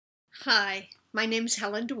Hi, my name is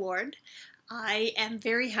Helen DeWaard. I am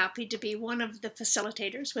very happy to be one of the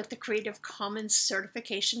facilitators with the Creative Commons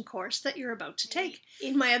certification course that you're about to take.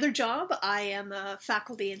 In my other job, I am a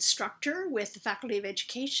faculty instructor with the Faculty of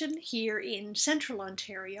Education here in Central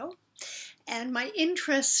Ontario. And my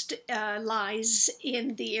interest lies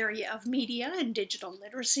in the area of media and digital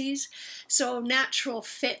literacies, so natural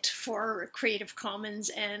fit for Creative Commons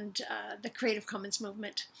and the Creative Commons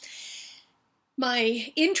movement.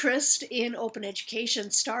 My interest in open education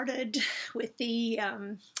started with the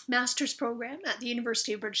master's program at the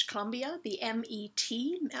University of British Columbia, the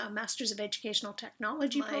MET, Masters of Educational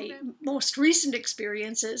Technology program. My most recent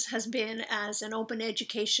experiences has been as an open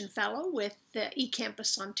education fellow with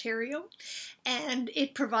eCampus Ontario, and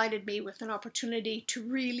it provided me with an opportunity to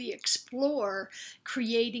really explore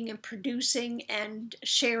creating and producing and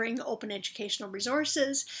sharing open educational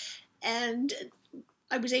resources, and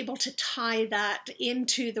I was able to tie that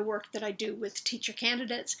into the work that I do with teacher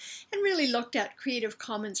candidates and really looked at Creative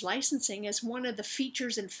Commons licensing as one of the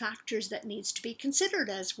features and factors that needs to be considered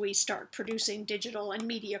as we start producing digital and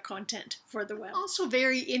media content for the web. Also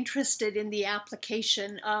very interested in the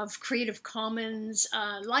application of Creative Commons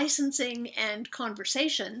licensing and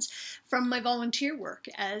conversations from my volunteer work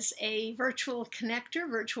as a virtual connector,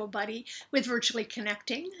 virtual buddy with Virtually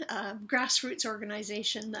Connecting, a grassroots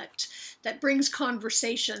organization that brings conversations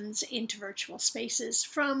into virtual spaces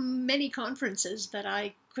from many conferences that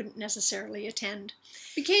I couldn't necessarily attend.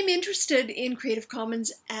 Became interested in Creative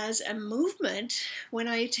Commons as a movement when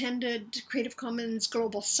I attended Creative Commons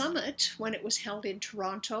Global Summit when it was held in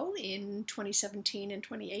Toronto in 2017 and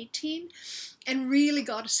 2018, and really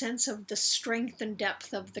got a sense of the strength and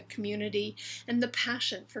depth of the community and the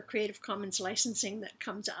passion for Creative Commons licensing that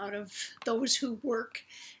comes out of those who work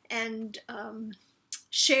and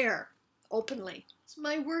share openly.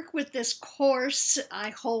 My work with this course,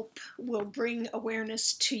 I hope, will bring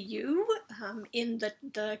awareness to you in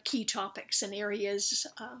the key topics and areas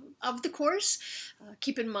of the course.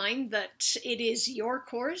 Keep in mind that it is your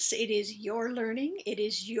course, it is your learning, it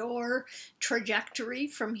is your trajectory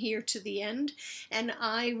from here to the end, and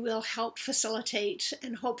I will help facilitate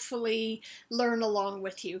and hopefully learn along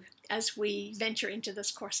with you as we venture into this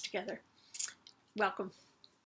course together. Welcome.